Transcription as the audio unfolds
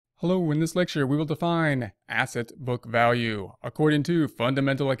Hello, in this lecture we will define asset book value. According to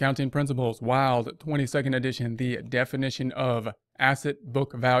Fundamental Accounting Principles, Wild 22nd edition, the definition of asset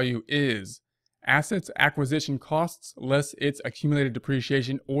book value is assets acquisition costs less its accumulated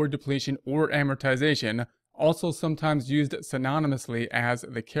depreciation or depletion or amortization, also sometimes used synonymously as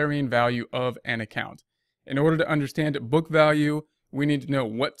the carrying value of an account. In order to understand book value, we need to know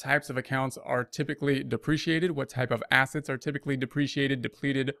what types of accounts are typically depreciated, what type of assets are typically depreciated,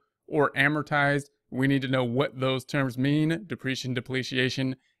 depleted, or amortized. We need to know what those terms mean: depreciation,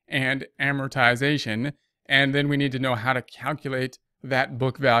 depreciation, and amortization. And then we need to know how to calculate that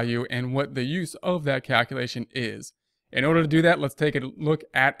book value and what the use of that calculation is. In order to do that, let's take a look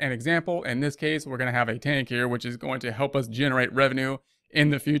at an example. In this case, we're going to have a tank here, which is going to help us generate revenue in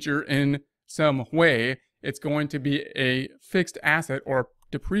the future in some way. It's going to be a fixed asset or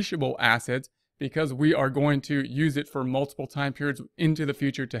depreciable asset, because we are going to use it for multiple time periods into the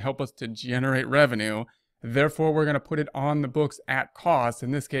future to help us to generate revenue. Therefore, we're going to put it on the books at cost, in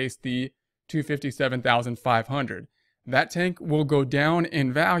this case, the $257,500. That tank will go down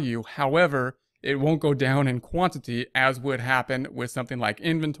in value. However, it won't go down in quantity as would happen with something like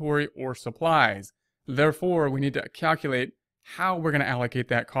inventory or supplies. Therefore, we need to calculate how we're going to allocate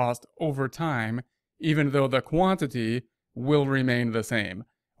that cost over time, even though the quantity will remain the same.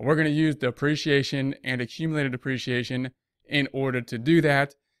 We're going to use depreciation and accumulated depreciation in order to do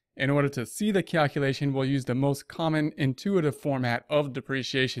that. In order to see the calculation, we'll use the most common intuitive format of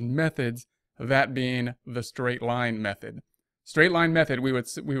depreciation methods, that being the straight line method. Straight line method, we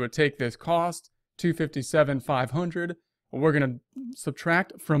would take this cost, $257,500. We're going to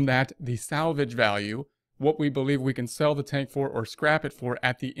subtract from that the salvage value, what we believe we can sell the tank for or scrap it for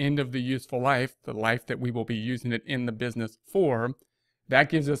at the end of the useful life, the life that we will be using it in the business for. That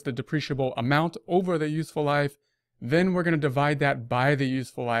gives us the depreciable amount over the useful life. Then we're going to divide that by the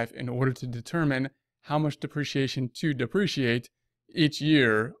useful life in order to determine how much depreciation to depreciate each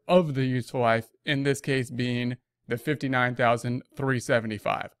year of the useful life, in this case being the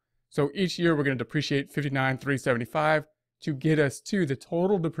 $59,375. So each year we're going to depreciate $59,375 to get us to the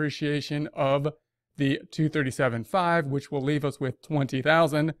total depreciation of the $237,500, which will leave us with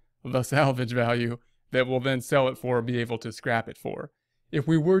 $20,000, the salvage value, that we'll then sell it for or be able to scrap it for. If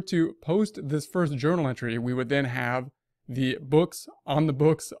we were to post this first journal entry, we would then have the books on the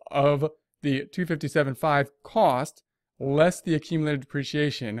books of the $257,500 cost less the accumulated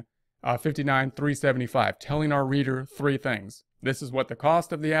depreciation, $59,375, telling our reader three things. This is what the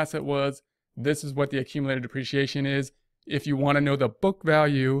cost of the asset was. This is what the accumulated depreciation is. If you want to know the book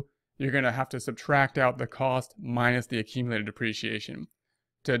value, you're going to have to subtract out the cost minus the accumulated depreciation.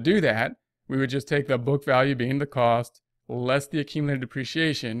 To do that, we would just take the book value being the cost less the accumulated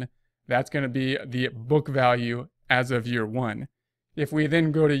depreciation. That's going to be the book value as of year one. If we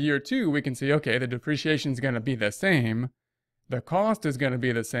then go to year two, we can see, okay, the depreciation is going to be the same, the cost is going to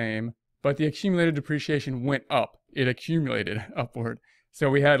be the same, but the accumulated depreciation went up. It accumulated upward. So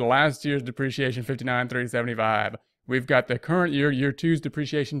we had last year's depreciation, $59,375. We've got the current year, year two's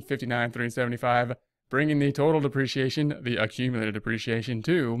depreciation, $59,375, bringing the total depreciation, the accumulated depreciation,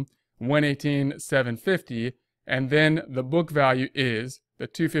 to $118,750. And then the book value is the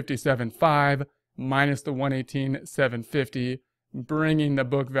 $257,500 minus the $118,750, bringing the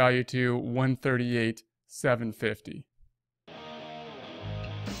book value to $138,750.